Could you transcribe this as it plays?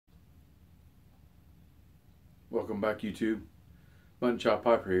Welcome back, YouTube. Mutton Chop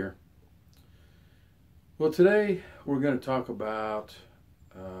Piper here. Well, today we're going to talk about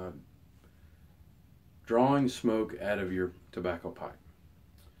drawing smoke out of your tobacco pipe.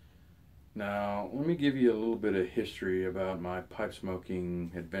 Now, let me give you a little bit of history about my pipe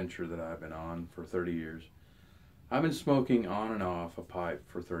smoking adventure that I've been on for 30 years. I've been smoking on and off a pipe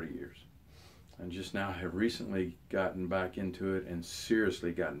for 30 years. And just now have recently gotten back into it and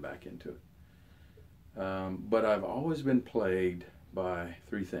seriously gotten back into it. But I've always been plagued by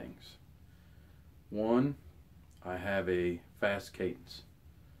three things. One, I have a fast cadence.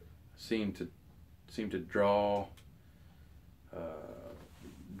 I seem to draw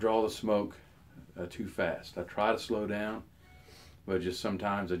the smoke too fast. I try to slow down, but just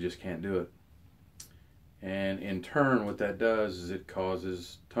sometimes I just can't do it. And in turn, what that does is it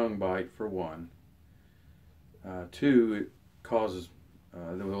causes tongue bite, for one. Two, it causes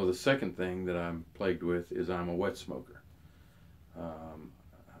well, the second thing that I'm plagued with is I'm a wet smoker.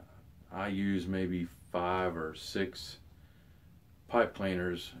 I use maybe 5 or 6 pipe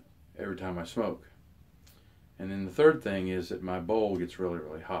cleaners every time I smoke. And then the third thing is that my bowl gets really,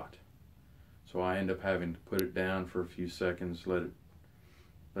 really hot. So I end up having to put it down for a few seconds, let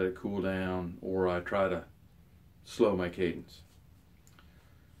it cool down, or I try to slow my cadence.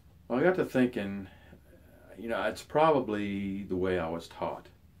 Well, I got to thinking, you know, it's probably the way I was taught,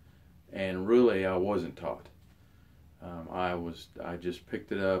 and really I wasn't taught. I just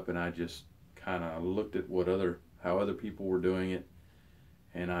picked it up and I just kind of looked at how other people were doing it,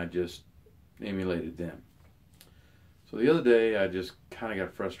 and I just emulated them. So the other day I just kind of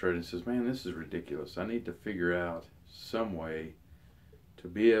got frustrated and says, man, this is ridiculous. I need to figure out some way to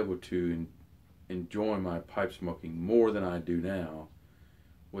be able to enjoy my pipe smoking more than I do now,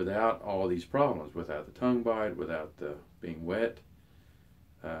 without all these problems, without the tongue bite, without the being wet,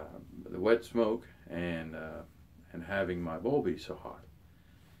 the wet smoke, and having my bowl be so hot.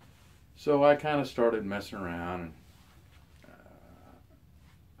 So I kind of started messing around, and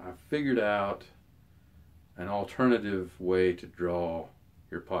I figured out an alternative way to draw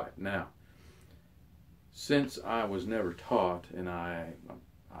your pipe. Now, since I was never taught, and I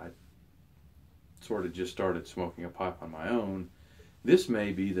sort of just started smoking a pipe on my own, this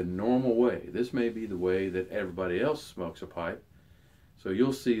may be the normal way. This may be the way that everybody else smokes a pipe. So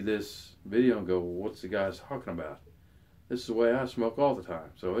you'll see this video and go, well, what's the guy talking about? This is the way I smoke all the time,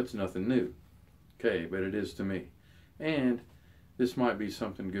 so it's nothing new. Okay, but it is to me. And this might be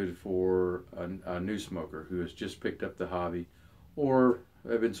something good for a new smoker who has just picked up the hobby, or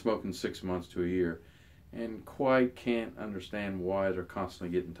have been smoking 6 months to a year and quite can't understand why they're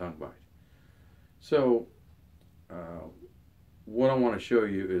constantly getting tongue bite. So what I want to show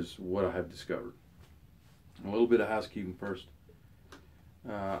you is what I have discovered. A little bit of housekeeping first.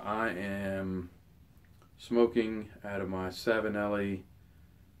 I am smoking out of my Savinelli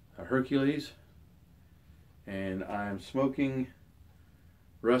Hercules, and I am smoking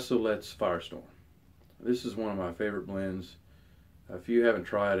Russellet's Firestorm. This is one of my favorite blends. If you haven't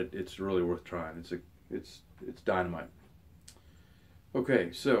tried it, it's really worth trying. It's dynamite.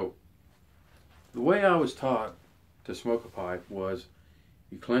 Okay, so the way I was taught to smoke a pipe was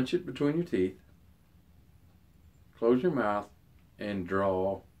you clench it between your teeth, close your mouth, and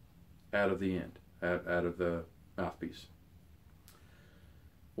draw out of the end, out of the mouthpiece.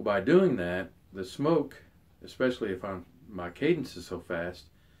 Well, by doing that, the smoke, especially if my cadence is so fast,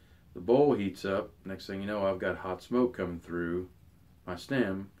 the bowl heats up. Next thing you know, I've got hot smoke coming through my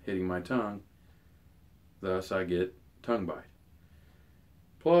stem, hitting my tongue. Thus, I get tongue bite.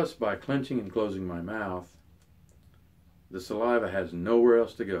 Plus, by clenching and closing my mouth, the saliva has nowhere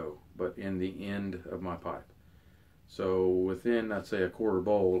else to go but in the end of my pipe. So within, I'd say, a quarter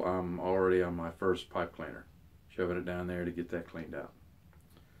bowl, I'm already on my first pipe cleaner, shoving it down there to get that cleaned out.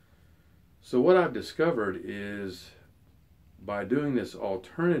 So what I've discovered is, by doing this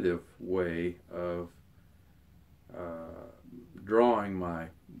alternative way of drawing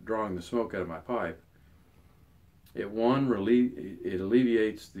the smoke out of my pipe, it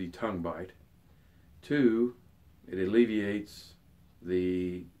alleviates the tongue bite. 2, it alleviates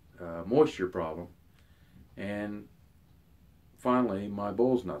the moisture problem, and finally, my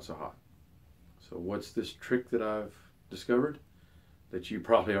bowl's not so hot. So what's this trick that I've discovered that you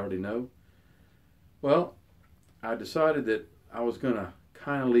probably already know? Well, I decided that I was going to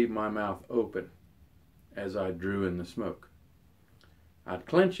kind of leave my mouth open as I drew in the smoke. I'd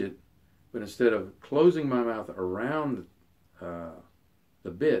clench it, but instead of closing my mouth around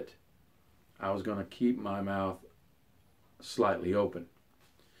the bit, I was going to keep my mouth slightly open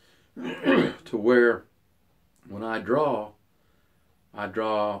to where when I draw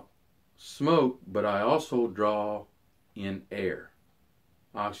smoke, but I also draw in air,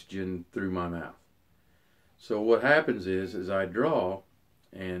 oxygen through my mouth. So what happens is I draw,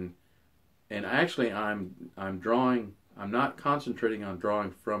 and actually I'm drawing. I'm not concentrating on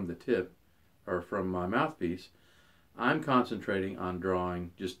drawing from the tip or from my mouthpiece. I'm concentrating on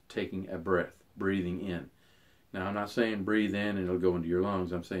drawing, just taking a breath, breathing in. Now I'm not saying breathe in and it'll go into your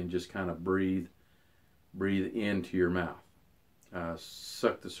lungs. I'm saying just kind of breathe into your mouth.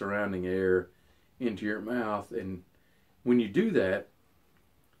 Suck the surrounding air into your mouth, and when you do that,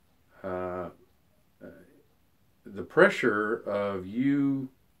 the pressure of you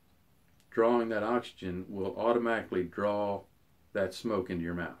drawing that oxygen will automatically draw that smoke into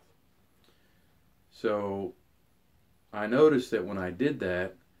your mouth. So I noticed that when I did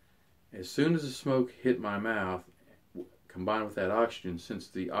that, as soon as the smoke hit my mouth, combined with that oxygen, since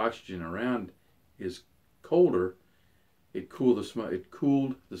the oxygen around is colder, it cooled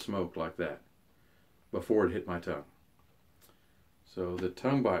the smoke like that before it hit my tongue. So the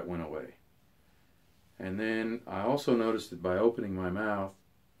tongue bite went away. And then I also noticed that by opening my mouth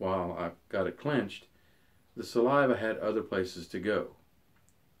while I got it clenched, the saliva had other places to go.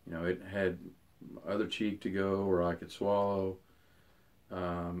 You know, it had other cheek to go where I could swallow,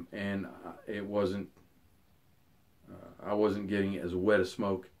 and it wasn't. I wasn't getting as wet a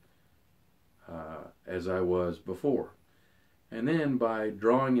smoke as I was before. And then by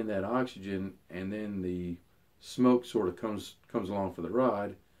drawing in that oxygen, and then the smoke sort of comes along for the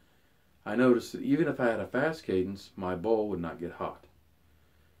ride, I noticed that even if I had a fast cadence, my bowl would not get hot.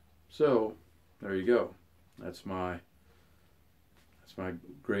 So there you go. That's my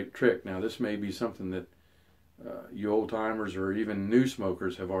great trick. Now this may be something that you old timers or even new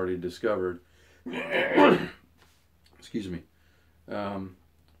smokers have already discovered. Excuse me.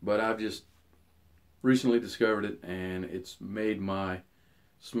 But I've just recently discovered it, and it's made my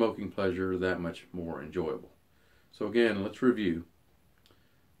smoking pleasure that much more enjoyable. So again, let's review.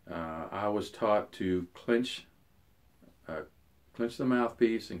 I was taught to clench the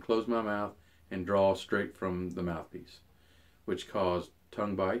mouthpiece and close my mouth and draw straight from the mouthpiece, which caused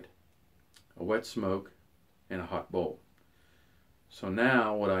tongue bite, a wet smoke, and a hot bowl. So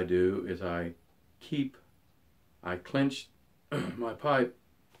now what I do is I clench my pipe,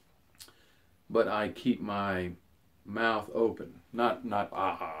 but I keep my mouth open. Not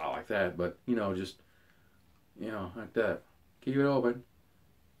like that, but just like that. Keep it open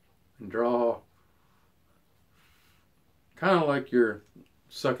and draw, kind of like you're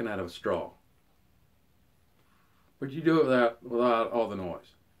sucking out of a straw. But you do it without all the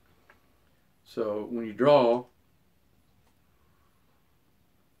noise. So when you draw,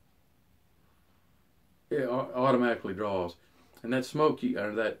 it automatically draws. And that smoke,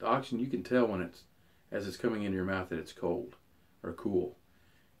 or that oxygen, you can tell when as it's coming into your mouth that it's cold or cool.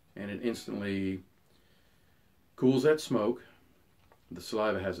 And it instantly cools that smoke. The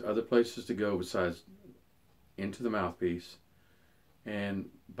saliva has other places to go besides into the mouthpiece. And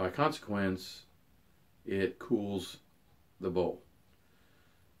by consequence, it cools the bowl.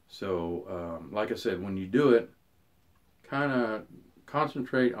 So, like I said, when you do it, kind of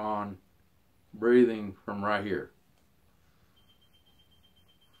concentrate on breathing from right here.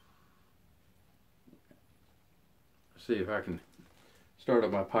 See if I can start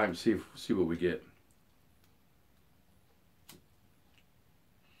up my pipe and see what we get.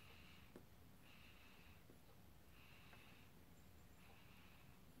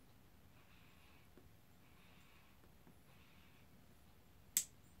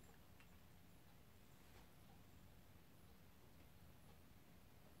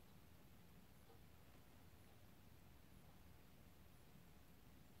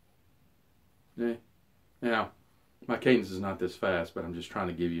 Now, my cadence is not this fast, but I'm just trying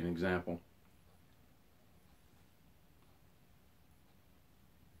to give you an example.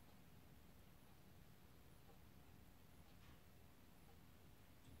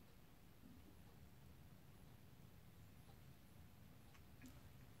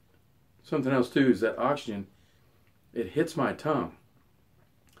 Something else too is that oxygen, it hits my tongue.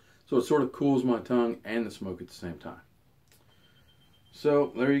 So it sort of cools my tongue and the smoke at the same time.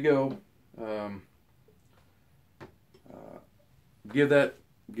 So there you go. Give that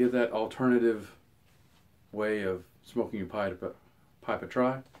alternative way of smoking your pipe a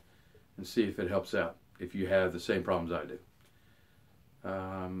try, and see if it helps out if you have the same problems I do.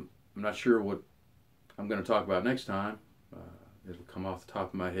 I'm not sure what I'm going to talk about next time. It'll come off the top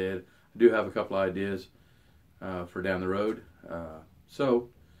of my head. I do have a couple ideas for down the road. So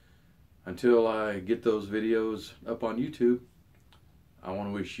until I get those videos up on YouTube, I want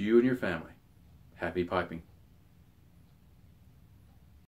to wish you and your family happy piping.